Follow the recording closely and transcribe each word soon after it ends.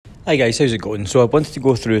Hi guys, how's it going? So I wanted to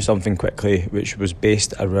go through something quickly which was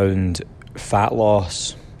based around fat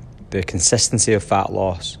loss, the consistency of fat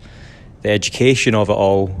loss, the education of it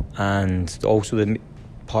all, and also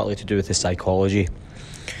partly to do with the psychology.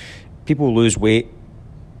 People lose weight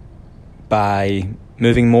by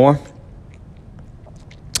moving more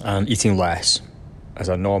and eating less as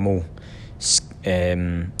a normal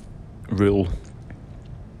rule.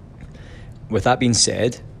 With that being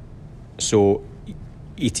said, so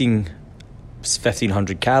eating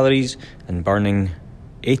 1,500 calories and burning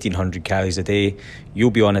 1,800 calories a day,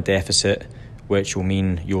 you'll be on a deficit, which will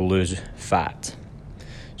mean you'll lose fat.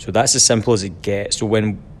 So that's as simple as it gets. So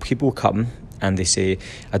when people come and they say,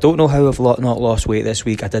 I don't know how I've not lost weight this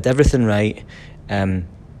week, I did everything right,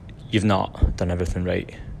 you've not done everything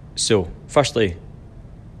right. So firstly,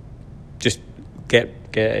 just get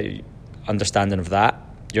understanding of that.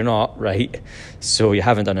 You're not right, so you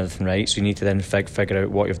haven't done anything right, so you need to then figure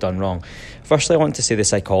out what you've done wrong. Firstly, I want to say the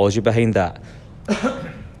psychology behind that.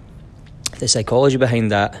 The psychology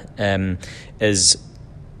behind that is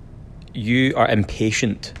you are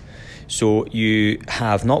impatient. So you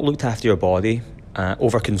have not looked after your body,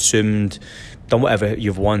 overconsumed, done whatever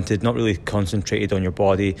you've wanted, not really concentrated on your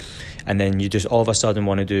body, and then you just all of a sudden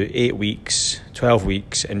want to do 8 weeks, 12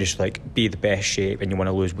 weeks, and just like be the best shape, and you want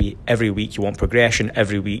to lose weight every week, you want progression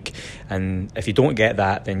every week, and if you don't get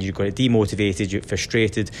that, then you're going to get demotivated, you're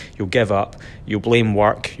frustrated, you'll give up, you'll blame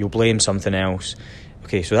work, you'll blame something else.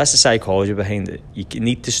 Okay, so that's the psychology behind it. You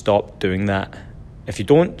need to stop doing that. If you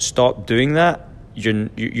don't stop doing that,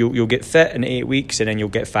 you'll get fit in 8 weeks, and then you'll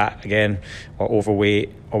get fat again, or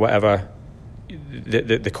overweight, or whatever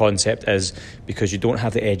the concept is, because you don't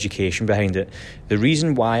have the education behind it. The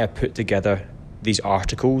reason why I put together these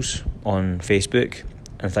articles on Facebook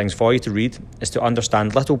and things for you to read is to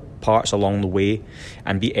understand little parts along the way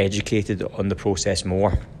and be educated on the process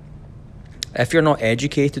more. If you're not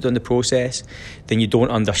educated on the process, then you don't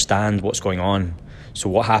understand what's going on. So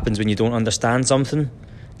what happens when you don't understand something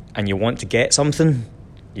and you want to get something?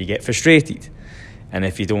 You get frustrated. And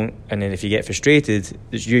if you get frustrated,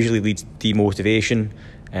 it usually leads to demotivation,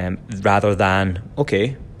 rather than,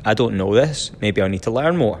 okay, I don't know this, maybe I need to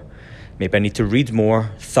learn more. Maybe I need to read more,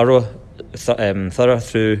 thorough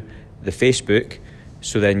through the Facebook,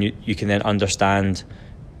 so then you can then understand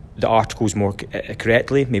the articles more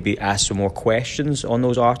correctly, maybe ask some more questions on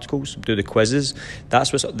those articles, do the quizzes.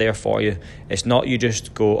 That's what's there for you. It's not you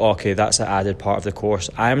just go, okay, that's an added part of the course.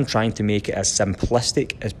 I'm trying to make it as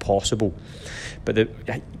simplistic as possible.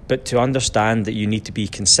 But to understand that you need to be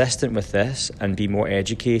consistent with this and be more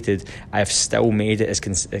educated, I've still made it as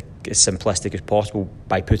simplistic as possible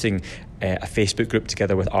by putting a Facebook group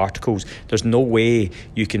together with articles. There's no way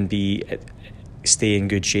you can stay in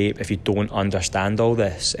good shape if you don't understand all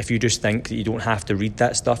this. If you just think that you don't have to read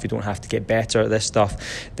that stuff, you don't have to get better at this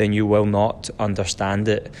stuff, then you will not understand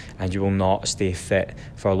it, and you will not stay fit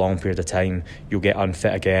for a long period of time. You'll get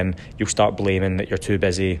unfit again. You'll start blaming that you're too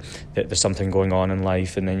busy, that there's something going on in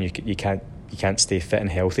life, and then you can't stay fit and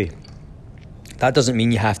healthy. That doesn't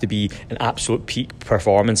mean you have to be an absolute peak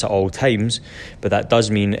performance at all times, but that does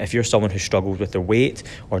mean if you're someone who struggles with their weight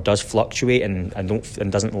or does fluctuate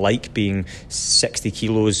and doesn't like being 60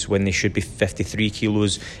 kilos when they should be 53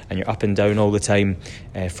 kilos, and you're up and down all the time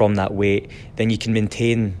from that weight, then you can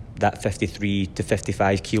maintain that 53 to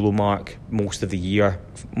 55 kilo mark most of the year,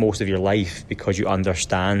 most of your life, because you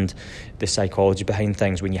understand the psychology behind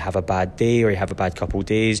things. When you have a bad day or you have a bad couple of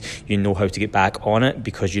days, you know how to get back on it,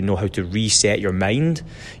 because you know how to reset your mind,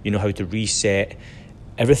 you know how to reset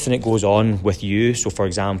everything that goes on with you. So for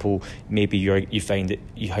example, maybe you find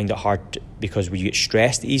it hard because you get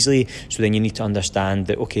stressed easily, so then you need to understand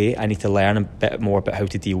that, okay, I need to learn a bit more about how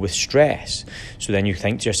to deal with stress. So then you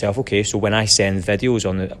think to yourself, okay, so when I send videos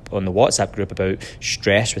on the WhatsApp group about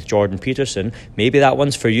stress with Jordan Peterson, maybe that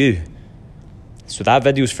one's for you. So that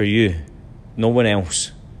video's for you, no one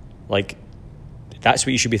else. Like, that's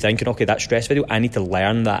what you should be thinking. Okay, that stress video, I need to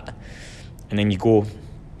learn that. And then you go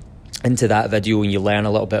into that video and you learn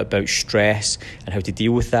a little bit about stress and how to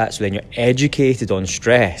deal with that, so then you're educated on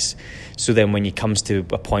stress. So then when it comes to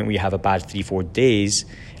a point where you have a bad 3-4 days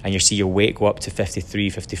and you see your weight go up to 53,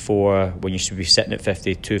 54 when you should be sitting at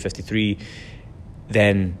 52, 53,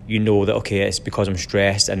 then you know that, okay, it's because I'm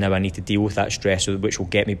stressed, and now I need to deal with that stress, which will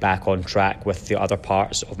get me back on track with the other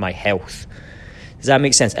parts of my health. Does that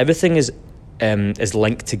make sense? Everything is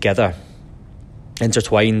linked together,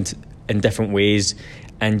 intertwined in different ways.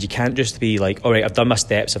 And you can't just be like, all right, I've done my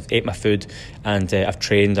steps, I've ate my food, and I've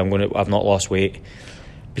trained, I've not lost weight,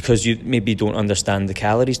 because you maybe don't understand the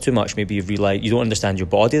calories too much. Maybe you've realised you don't understand your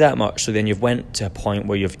body that much. So then you've went to a point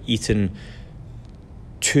where you've eaten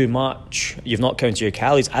too much, you've not counted your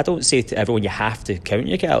calories. I don't say to everyone you have to count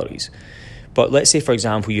your calories. But let's say, for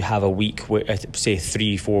example, you have a week, where, say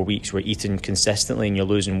 3-4 weeks, where you're eating consistently and you're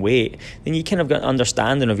losing weight, then you kind of got an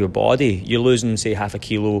understanding of your body. You're losing, say, half a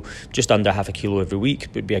kilo, just under half a kilo every week,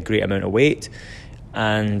 would be a great amount of weight.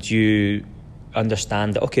 And you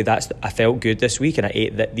understand that, okay, I felt good this week and I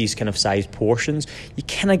ate these kind of size portions. You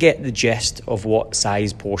kind of get the gist of what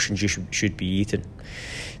size portions you should be eating.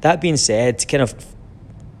 That being said, to kind of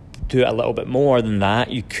do it a little bit more than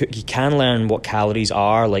that, you can learn what calories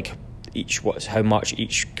are, like how much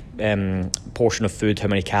each portion of food, how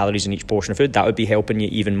many calories in each portion of food. That would be helping you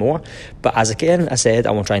even more. But as again I said,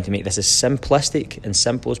 I'm trying to make this as simplistic and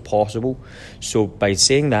simple as possible. So by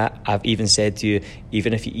saying that, I've even said to you,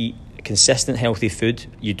 even if you eat consistent healthy food,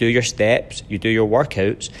 you do your steps, you do your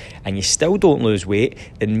workouts, and you still don't lose weight,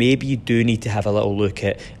 then maybe you do need to have a little look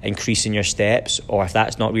at increasing your steps. Or if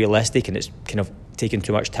that's not realistic and it's kind of taking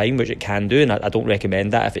too much time, which it can do, and I don't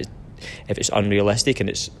recommend that if it's unrealistic and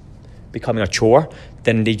it's becoming a chore,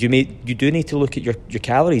 then you do need to look at your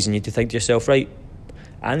calories, and you need to think to yourself, right,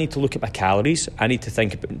 I need to look at my calories. I need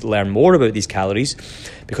to learn more about these calories,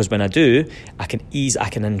 because when I do, I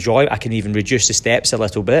can enjoy, I can even reduce the steps a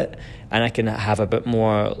little bit, and I can have a bit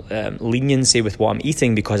more leniency with what I'm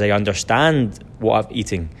eating, because I understand what I'm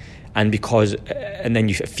eating. And then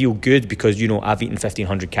you feel good because, you know, I've eaten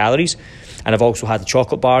 1,500 calories, and I've also had a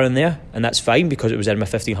chocolate bar in there, and that's fine because it was in my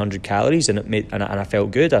 1,500 calories, and I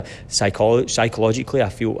felt good. Psychologically, I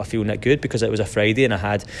feel that good because it was a Friday and I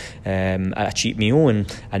had a cheap meal, and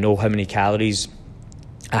I know how many calories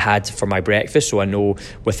I had for my breakfast, so I know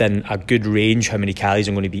within a good range how many calories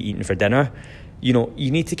I'm going to be eating for dinner. You know, you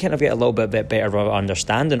need to kind of get a little bit better of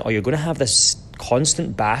understanding, or you're going to have this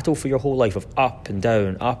constant battle for your whole life of up and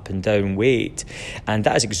down weight, and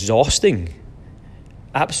that is exhausting,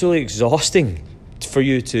 absolutely exhausting for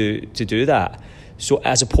you to do that. So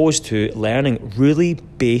as opposed to learning really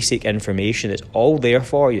basic information that's all there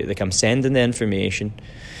for you, like I'm sending the information.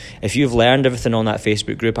 If you've learned everything on that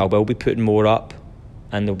Facebook group, I will be putting more up,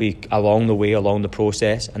 and they'll be along the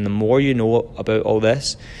process. And the more you know about all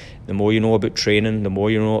this, the more you know about training, the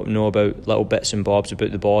more you know about little bits and bobs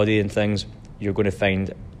about the body and things, you're going to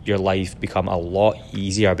find your life become a lot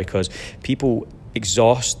easier, because people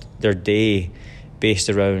exhaust their day based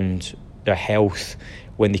around their health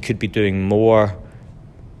when they could be doing more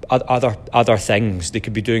other things. They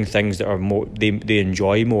could be doing things that are more they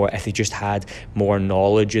enjoy more if they just had more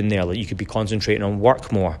knowledge in there. Like, you could be concentrating on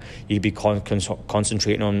work more, you could be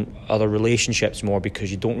concentrating on other relationships more,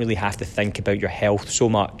 because you don't really have to think about your health so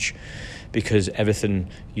much, because everything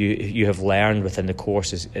you have learned within the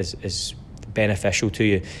course is beneficial to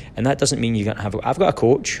you. And that doesn't mean you can't have I've got a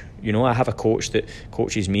coach, you know, I have a coach that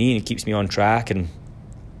coaches me and keeps me on track, and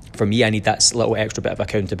for me, I need that little extra bit of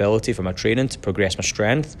accountability for my training to progress my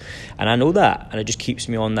strength, and I know that, and it just keeps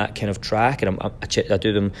me on that kind of track. And I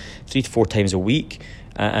do them 3 to 4 times a week,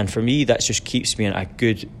 and for me, that just keeps me in a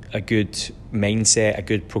good mindset, a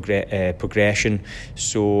good progression.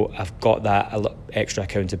 So I've got that extra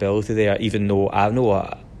accountability there, even though I know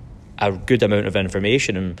a good amount of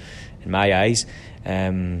information in my eyes.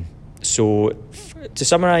 So to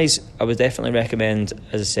summarise, I would definitely recommend,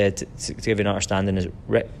 as I said, to give you an understanding, is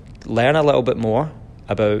learn a little bit more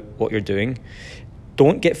about what you're doing.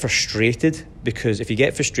 Don't get frustrated, because if you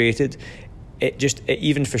get frustrated, I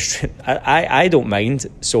don't mind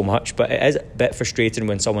so much, but it is a bit frustrating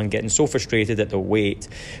when someone getting so frustrated at their weight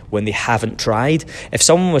when they haven't tried. If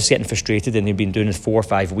someone was getting frustrated and they'd been doing it 4 or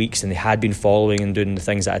 5 weeks and they had been following and doing the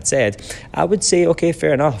things that I'd said, I would say, okay,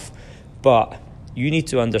 fair enough. But you need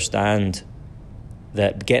to understand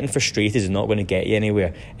that getting frustrated is not going to get you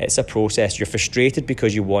anywhere. It's a process. You're frustrated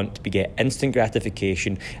because you want to get instant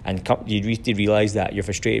gratification, and you need to realise that you're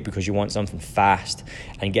frustrated because you want something fast.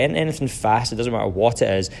 And getting anything fast, it doesn't matter what it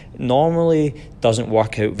is, normally doesn't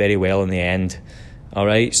work out very well in the end. All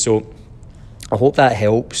right, so I hope that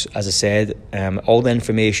helps. As I said, all the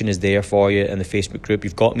information is there for you in the Facebook group.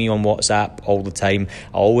 You've got me on WhatsApp all the time.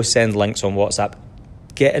 I always send links on WhatsApp.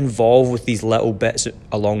 Get involved with these little bits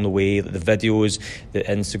along the way, the videos, the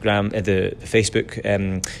Instagram, the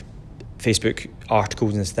Facebook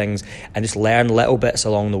articles and things, and just learn little bits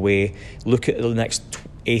along the way. Look at the next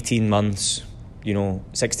 18 months,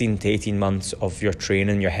 16 to 18 months of your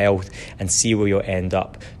training, your health, and see where you'll end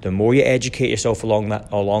up. The more you educate yourself along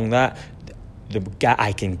that,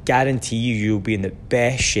 I can guarantee you'll be in the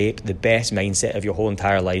best shape, the best mindset of your whole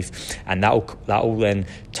entire life, and that'll then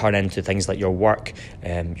turn into things like your work,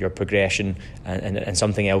 your progression, and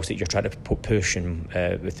something else that you're trying to push, and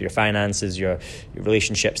with your finances, your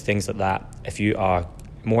relationships, things like that. If you are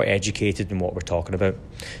more educated in what we're talking about.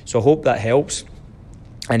 So I hope that helps.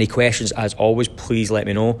 Any questions, as always, please let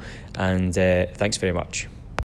me know, and thanks very much.